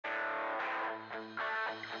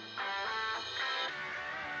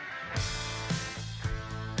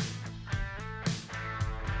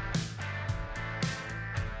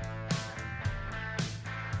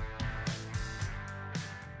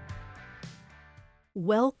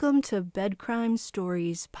Welcome to Bed Crime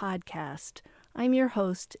Stories podcast. I'm your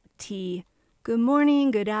host, T. Good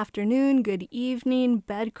morning, good afternoon, good evening,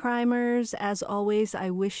 bed crimers. As always, I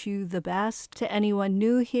wish you the best. To anyone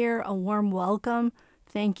new here, a warm welcome.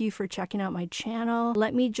 Thank you for checking out my channel.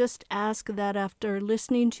 Let me just ask that after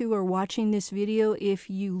listening to or watching this video, if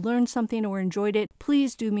you learned something or enjoyed it,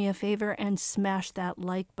 please do me a favor and smash that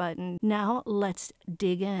like button. Now let's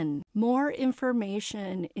dig in. More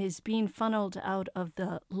information is being funneled out of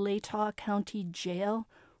the Latah County Jail,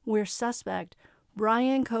 where suspect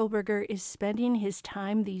Bryan Kohberger is spending his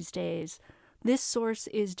time these days. This source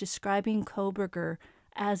is describing Kohberger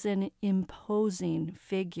as an imposing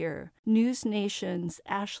figure. NewsNation's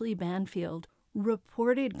Ashley Banfield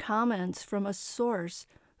reported comments from a source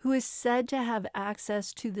who is said to have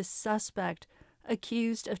access to the suspect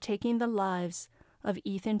accused of taking the lives of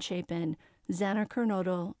Ethan Chapin, Xana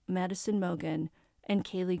Kernodle, Madison Mogen, and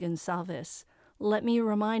Kaylee Gonsalves. Let me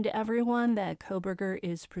remind everyone that Kohberger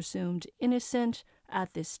is presumed innocent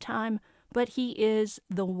at this time, but he is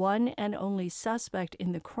the one and only suspect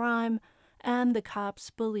in the crime, and the cops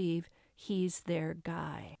believe he's their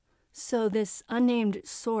guy. So this unnamed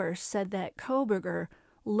source said that Kohberger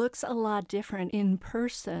looks a lot different in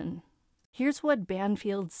person. Here's what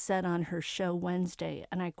Banfield said on her show Wednesday,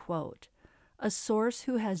 and I quote, "A source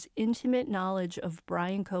who has intimate knowledge of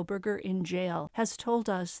Bryan Kohberger in jail has told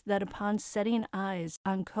us that upon setting eyes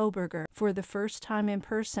on Kohberger for the first time in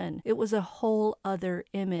person, it was a whole other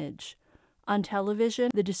image. On television,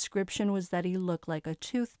 the description was that he looked like a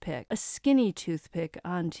toothpick, a skinny toothpick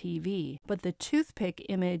on TV. But the toothpick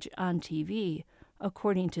image on TV,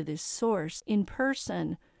 according to this source, in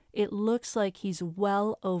person, it looks like he's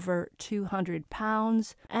well over 200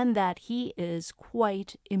 pounds and that he is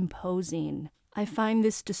quite imposing." I find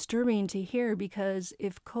this disturbing to hear because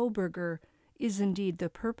if Kohberger is indeed the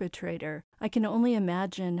perpetrator, I can only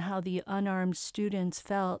imagine how the unarmed students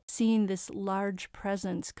felt seeing this large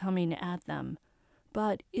presence coming at them.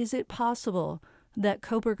 But is it possible that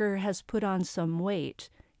Kohberger has put on some weight,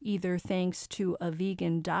 either thanks to a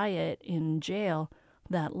vegan diet in jail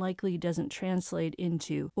that likely doesn't translate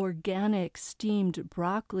into organic steamed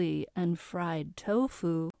broccoli and fried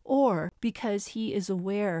tofu, or because he is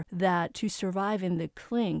aware that to survive in the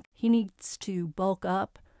clink, he needs to bulk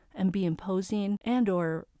up and be imposing and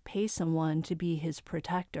or pay someone to be his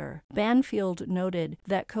protector. Banfield noted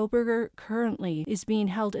that Kohberger currently is being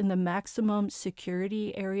held in the maximum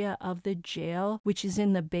security area of the jail, which is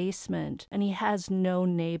in the basement, and he has no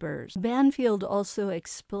neighbors. Banfield also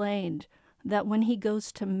explained that when he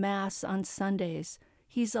goes to Mass on Sundays,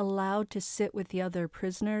 he's allowed to sit with the other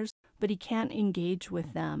prisoners, but he can't engage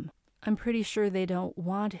with them. I'm pretty sure they don't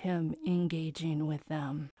want him engaging with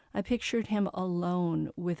them. I pictured him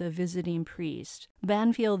alone with a visiting priest.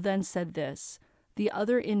 Banfield then said this: "The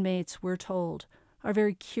other inmates, we're told, are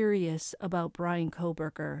very curious about Bryan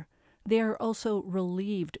Kohberger. They are also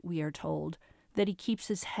relieved, we are told, that he keeps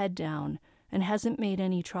his head down and hasn't made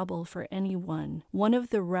any trouble for anyone. One of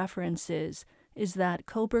the references is that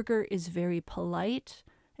Kohberger is very polite,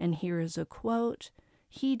 and here is a quote,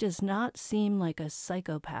 'He does not seem like a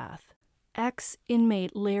psychopath.'"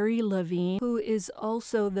 Ex-inmate Larry Levine, who is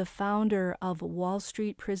also the founder of Wall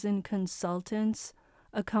Street Prison Consultants,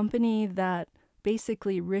 a company that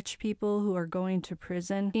basically rich people who are going to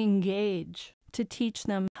prison engage to teach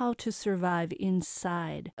them how to survive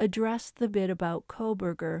inside, addressed the bit about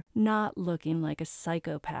Kohberger not looking like a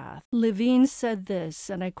psychopath. Levine said this,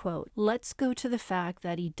 and I quote, "Let's go to the fact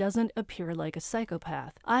that he doesn't appear like a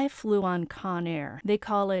psychopath. I flew on Conair. They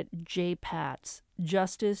call it JPATS,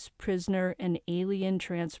 Justice, Prisoner, and Alien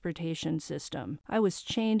Transportation System. I was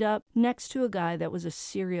chained up next to a guy that was a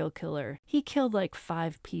serial killer. He killed like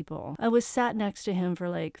 5 people. I was sat next to him for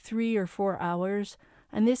like 3 or 4 hours,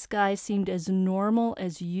 and this guy seemed as normal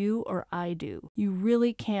as you or I do. You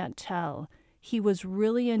really can't tell. He was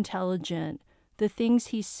really intelligent. The things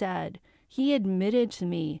he said, he admitted to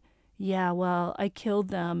me, yeah, well, I killed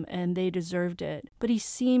them and they deserved it. But he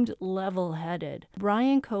seemed level-headed.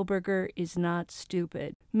 Bryan Kohberger is not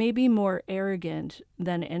stupid, maybe more arrogant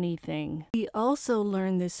than anything." We also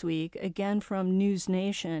learned this week, again from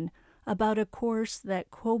NewsNation, about a course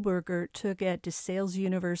that Kohberger took at DeSales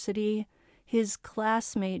University. His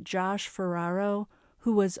classmate Josh Ferraro,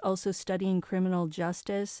 who was also studying criminal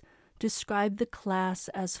justice, described the class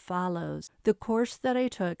as follows: "The course that I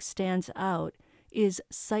took stands out is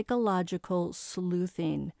psychological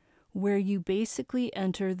sleuthing, where you basically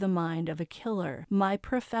enter the mind of a killer. My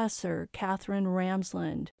professor, Katherine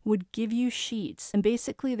Ramsland, would give you sheets, and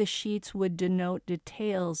basically the sheets would denote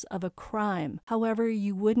details of a crime. However,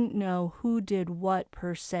 you wouldn't know who did what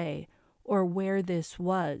per se, or where this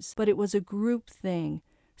was, but it was a group thing.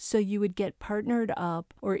 So you would get partnered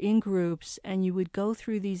up or in groups, and you would go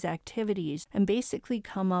through these activities and basically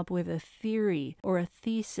come up with a theory or a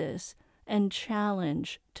thesis and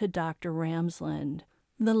challenge to Dr. Ramsland.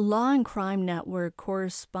 The Law and Crime Network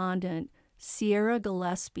correspondent Sierra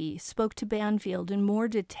Gillespie spoke to Banfield in more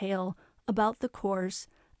detail about the course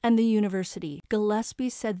and the university. Gillespie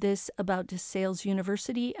said this about DeSales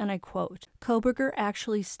University, and I quote, "Kohberger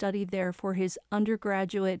actually studied there for his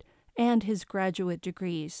undergraduate and his graduate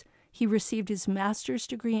degrees. He received his master's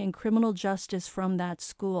degree in criminal justice from that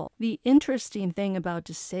school." The interesting thing about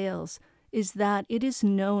DeSales is that it is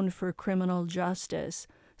known for criminal justice,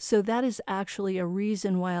 so that is actually a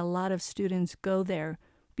reason why a lot of students go there,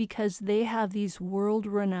 because they have these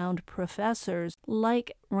world-renowned professors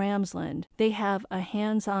like Ramsland. They have a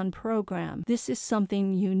hands-on program. This is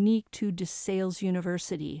something unique to DeSales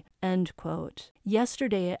University, end quote.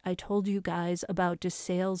 Yesterday, I told you guys about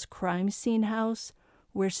DeSales Crime Scene House,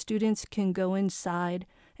 where students can go inside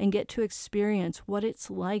and get to experience what it's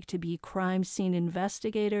like to be crime scene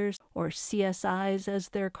investigators, or CSIs as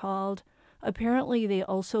they're called. Apparently, they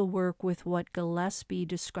also work with what Gillespie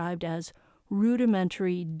described as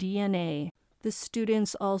rudimentary DNA. The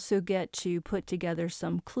students also get to put together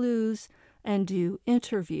some clues and do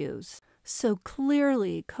interviews. So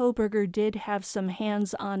clearly, Kohberger did have some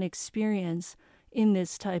hands-on experience in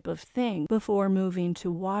this type of thing before moving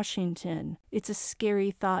to Washington. It's a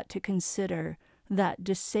scary thought to consider that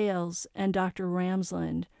DeSales and Dr.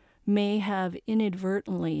 Ramsland may have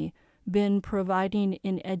inadvertently been providing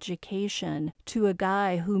an education to a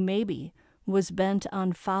guy who maybe was bent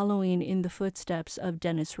on following in the footsteps of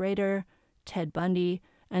Dennis Rader, Ted Bundy,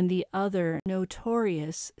 and the other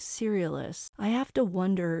notorious serialists. I have to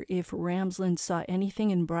wonder if Ramsland saw anything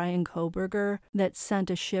in Bryan Kohberger that sent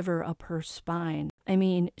a shiver up her spine. I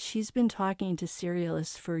mean, she's been talking to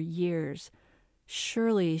serialists for years.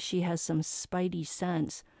 Surely she has some spidey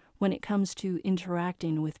sense when it comes to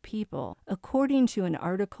interacting with people. According to an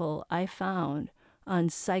article I found on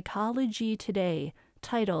Psychology Today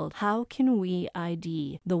titled, "How Can We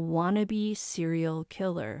ID the Wannabe Serial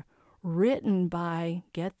Killer?" written by,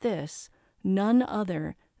 get this, none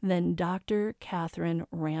other than Dr. Katherine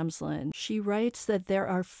Ramsland. She writes that there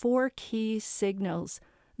are 4 key signals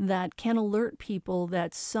that can alert people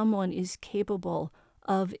that someone is capable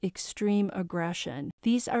of extreme aggression.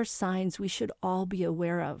 These are signs we should all be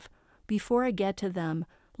aware of. Before I get to them,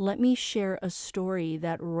 let me share a story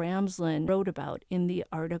that Ramsland wrote about in the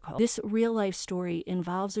article. This real-life story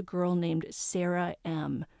involves a girl named Sarah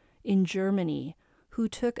M. in Germany who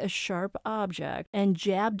took a sharp object and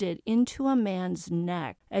jabbed it into a man's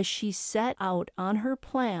neck as she set out on her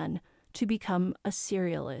plan to become a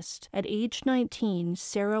serialist. At age 19,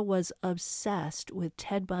 Sarah was obsessed with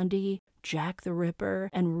Ted Bundy, Jack the Ripper,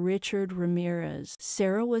 and Richard Ramirez.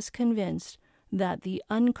 Sarah was convinced that the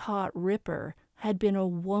uncaught Ripper had been a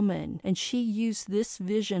woman, and she used this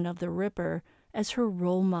vision of the Ripper as her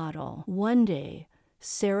role model. One day,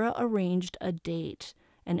 Sarah arranged a date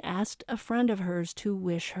and asked a friend of hers to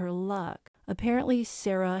wish her luck. Apparently,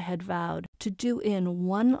 Sarah had vowed to do in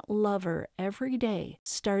one lover every day,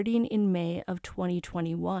 starting in May of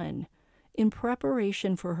 2021. In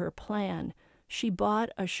preparation for her plan, she bought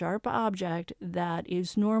a sharp object that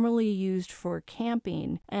is normally used for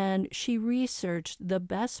camping, and she researched the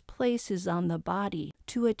best places on the body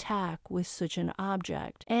to attack with such an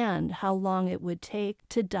object, and how long it would take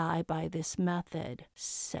to die by this method.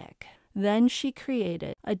 Sick. Then she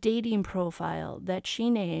created a dating profile that she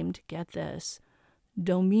named, get this,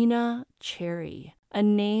 Domina Cherry, a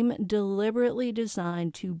name deliberately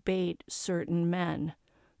designed to bait certain men.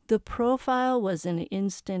 The profile was an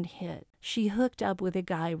instant hit. She hooked up with a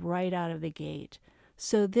guy right out of the gate.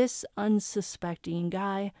 So this unsuspecting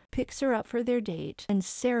guy picks her up for their date, and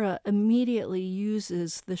Sarah immediately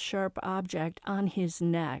uses the sharp object on his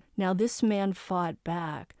neck. Now this man fought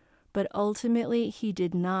back, but ultimately he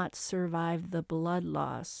did not survive the blood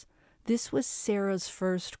loss. This was Sarah's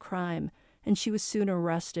first crime, and she was soon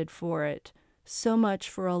arrested for it. So much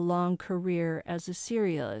for a long career as a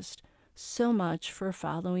serialist. So much for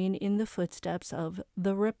following in the footsteps of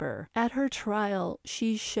the Ripper. At her trial,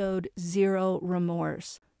 she showed zero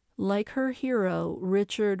remorse. Like her hero,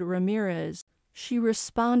 Richard Ramirez, she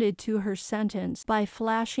responded to her sentence by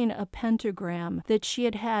flashing a pentagram that she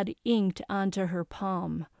had had inked onto her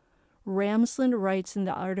palm. Ramsland writes in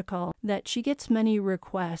the article that she gets many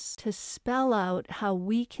requests to spell out how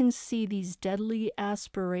we can see these deadly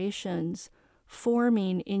aspirations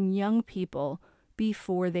forming in young people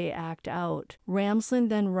before they act out. Ramsland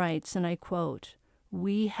then writes, and I quote,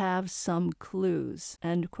 We have some clues,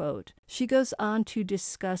 end quote. She goes on to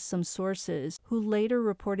discuss some sources who later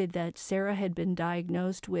reported that Sarah had been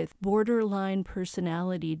diagnosed with borderline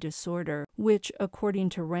personality disorder, which, according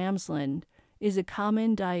to Ramsland, is a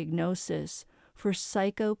common diagnosis for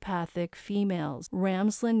psychopathic females.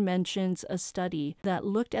 Ramsland mentions a study that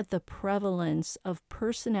looked at the prevalence of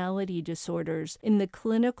personality disorders in the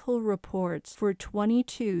clinical reports for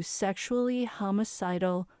 22 sexually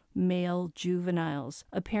homicidal male juveniles.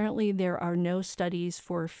 Apparently, there are no studies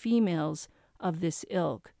for females of this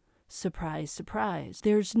ilk. Surprise, surprise.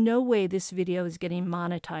 There's no way this video is getting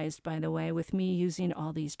monetized, by the way, with me using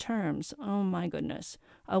all these terms. Oh my goodness.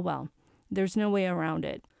 Oh well, there's no way around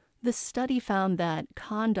it. The study found that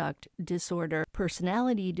conduct disorder,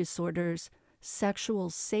 personality disorders, sexual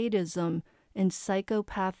sadism, and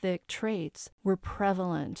psychopathic traits were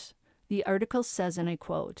prevalent. The article says, and I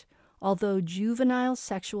quote, "Although juvenile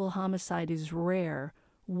sexual homicide is rare,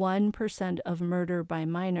 1% of murder by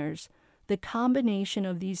minors, the combination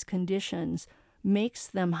of these conditions makes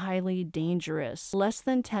them highly dangerous. Less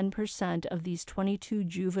than 10% of these 22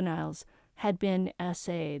 juveniles had been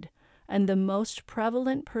assayed, and the most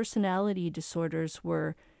prevalent personality disorders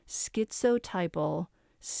were schizotypal,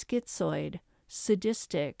 schizoid,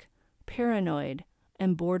 sadistic, paranoid,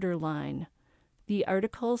 and borderline." The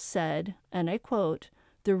article said, and I quote,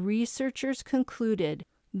 "The researchers concluded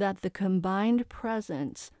that the combined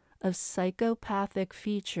presence of psychopathic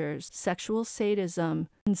features, sexual sadism,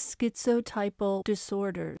 and schizotypal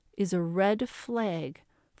disorder is a red flag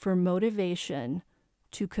for motivation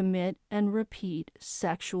to commit and repeat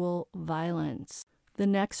sexual violence." The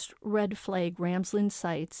next red flag Ramsland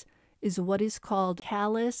cites is what is called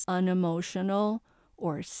callous unemotional,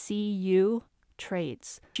 or CU,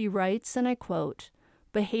 traits. She writes, and I quote,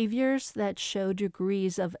 "Behaviors that show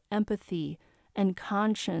degrees of empathy and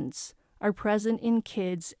conscience are present in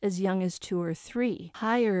kids as young as 2 or 3.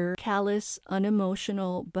 Higher callous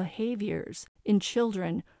unemotional behaviors in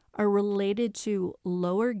children are related to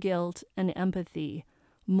lower guilt and empathy,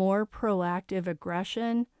 more proactive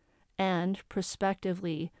aggression, and,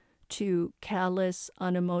 prospectively, to callous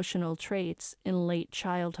unemotional traits in late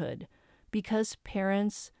childhood. Because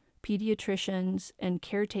parents, pediatricians, and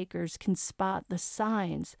caretakers can spot the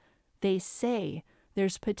signs, they say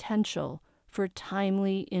there's potential for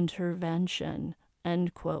timely intervention,"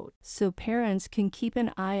 end quote. So parents can keep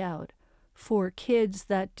an eye out for kids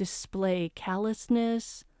that display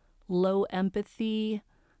callousness, low empathy,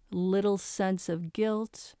 little sense of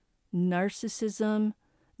guilt, narcissism,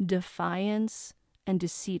 defiance, and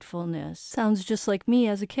deceitfulness. Sounds just like me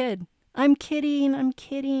as a kid. I'm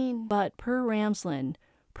kidding. But per Ramsland,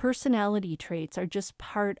 personality traits are just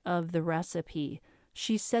part of the recipe.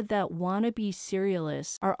 She said that wannabe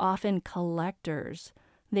serialists are often collectors.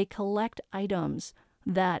 They collect items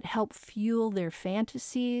that help fuel their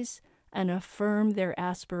fantasies and affirm their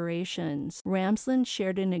aspirations. Ramsland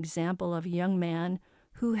shared an example of a young man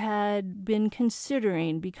who had been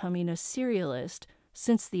considering becoming a serialist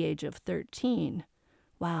since the age of 13.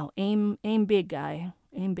 Wow, aim big, guy.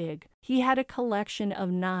 Aim big. He had a collection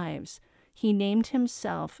of knives. He named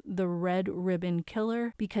himself the Red Ribbon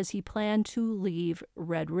Killer because he planned to leave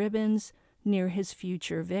red ribbons near his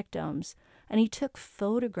future victims, and he took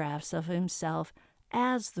photographs of himself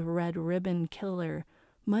as the Red Ribbon Killer,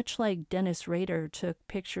 much like Dennis Rader took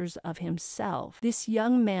pictures of himself. This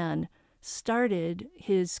young man started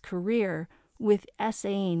his career with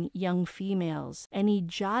essaying young females, and he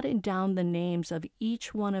jotted down the names of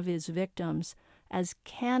each one of his victims as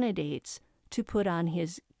candidates to put on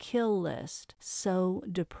his kill list. So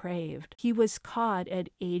depraved. He was caught at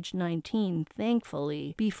age 19,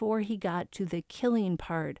 thankfully, before he got to the killing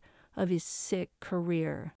part of his sick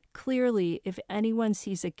career. Clearly, if anyone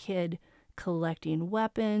sees a kid collecting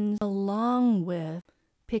weapons, along with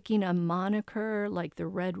picking a moniker like the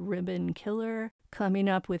Red Ribbon Killer, coming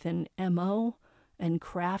up with an MO, and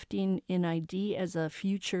crafting an ID as a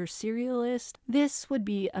future serialist, this would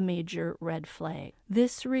be a major red flag.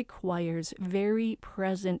 This requires very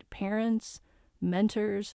present parents,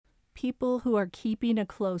 mentors, people who are keeping a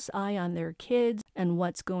close eye on their kids and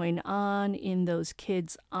what's going on in those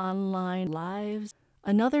kids' online lives.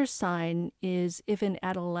 Another sign is if an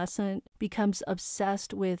adolescent becomes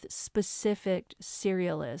obsessed with specific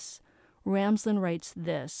serialists. Ramsland writes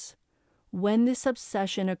this: "When this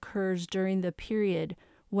obsession occurs during the period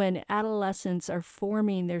when adolescents are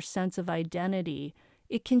forming their sense of identity,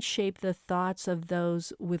 it can shape the thoughts of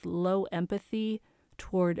those with low empathy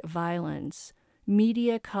toward violence.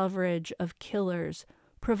 Media coverage of killers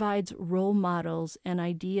provides role models and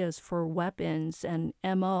ideas for weapons and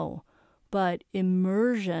MO, but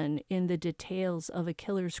immersion in the details of a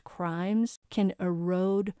killer's crimes can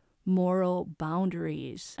erode moral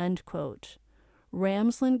boundaries, end quote.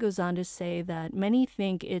 Ramsland goes on to say that many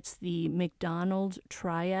think it's the McDonald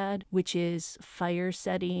triad, which is fire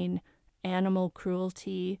setting, animal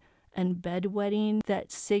cruelty, and bedwetting,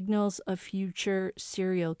 that signals a future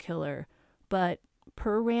serial killer. But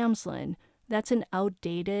per Ramsland, that's an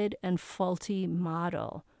outdated and faulty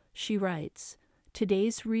model. She writes,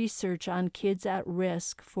 today's research on kids at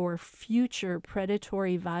risk for future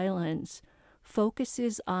predatory violence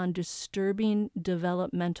focuses on disturbing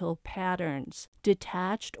developmental patterns,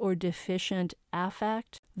 detached or deficient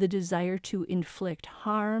affect, the desire to inflict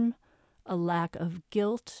harm, a lack of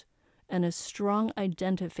guilt, and a strong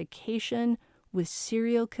identification with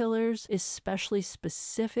serial killers, especially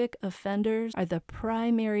specific offenders, are the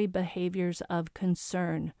primary behaviors of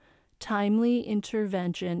concern. Timely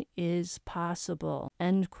intervention is possible,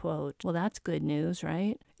 end quote. Well, that's good news,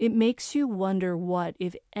 right? It makes you wonder what,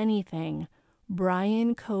 if anything,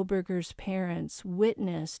 Bryan Kohberger's parents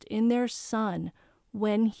witnessed in their son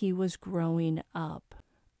when he was growing up.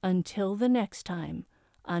 Until the next time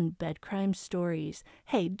on Bed Crime Stories.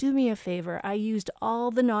 Hey, do me a favor. I used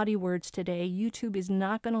all the naughty words today. YouTube is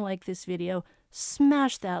not going to like this video.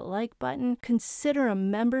 Smash that like button. Consider a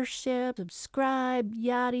membership. Subscribe.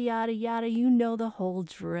 Yada, yada, yada. You know the whole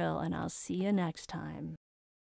drill. And I'll see you next time.